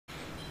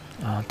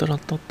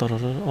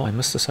Oh, I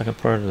missed the second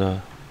part of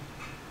the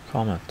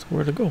comment.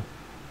 Where'd it go?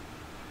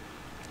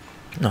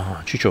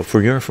 Chycho,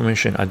 for your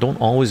information, I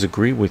don't always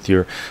agree with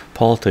your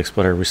politics,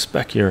 but I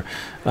respect your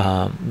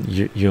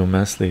you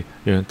immensely.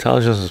 Your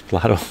intelligence is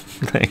Plato.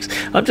 Thanks.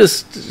 I'm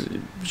just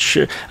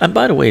sure. And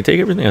by the way, take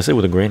everything I say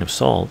with a grain of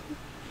salt,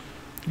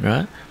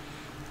 right?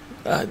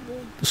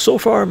 So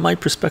far, my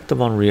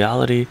perspective on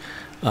reality,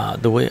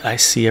 the way I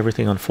see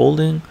everything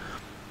unfolding,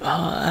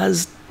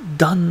 has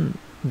done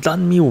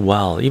me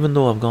well. Even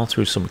though I've gone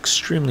through some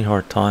extremely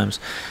hard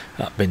times,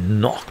 been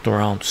knocked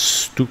around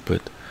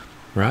stupid,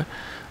 right?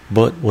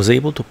 But was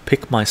able to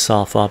pick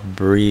myself up,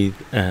 breathe,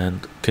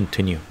 and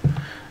continue,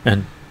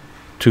 and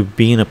to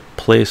be in a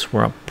place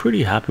where I'm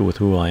pretty happy with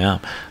who I am.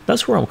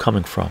 That's where I'm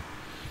coming from.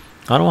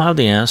 I don't have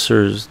the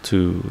answers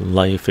to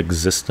life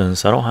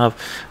existence. I don't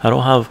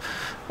have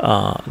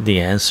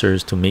the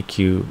answers to make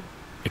you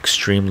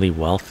extremely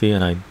wealthy,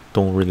 and I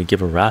don't really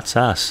give a rat's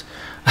ass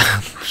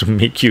to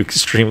make you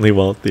extremely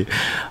wealthy.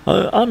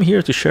 I'm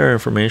here to share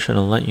information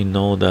and let you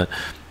know that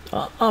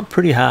I'm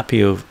pretty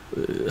happy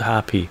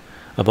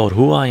about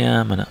who I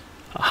am and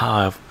how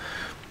I've,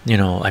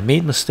 I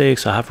made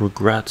mistakes. I have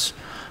regrets.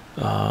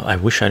 I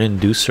wish I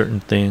didn't do certain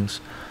things,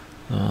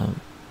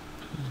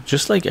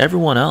 just like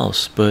everyone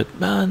else. But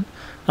man,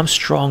 I'm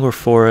stronger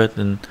for it,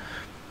 and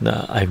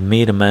I've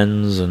made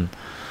amends, and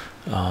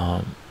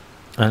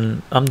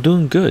I'm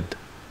doing good.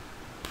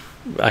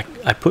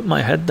 I put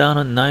my head down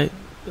at night.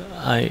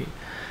 I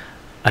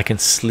can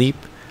sleep.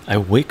 I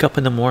wake up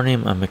in the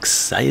morning. I'm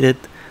excited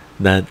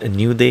that a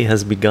new day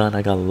has begun.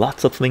 I got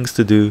lots of things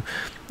to do.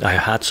 I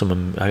got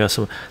some.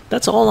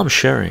 That's all I'm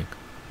sharing,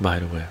 by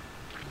the way.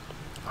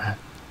 I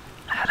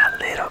had a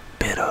little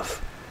bit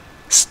of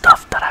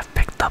stuff that I've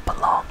picked up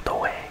along the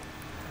way.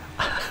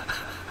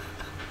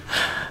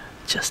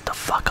 Just to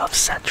fuck up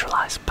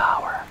centralized power.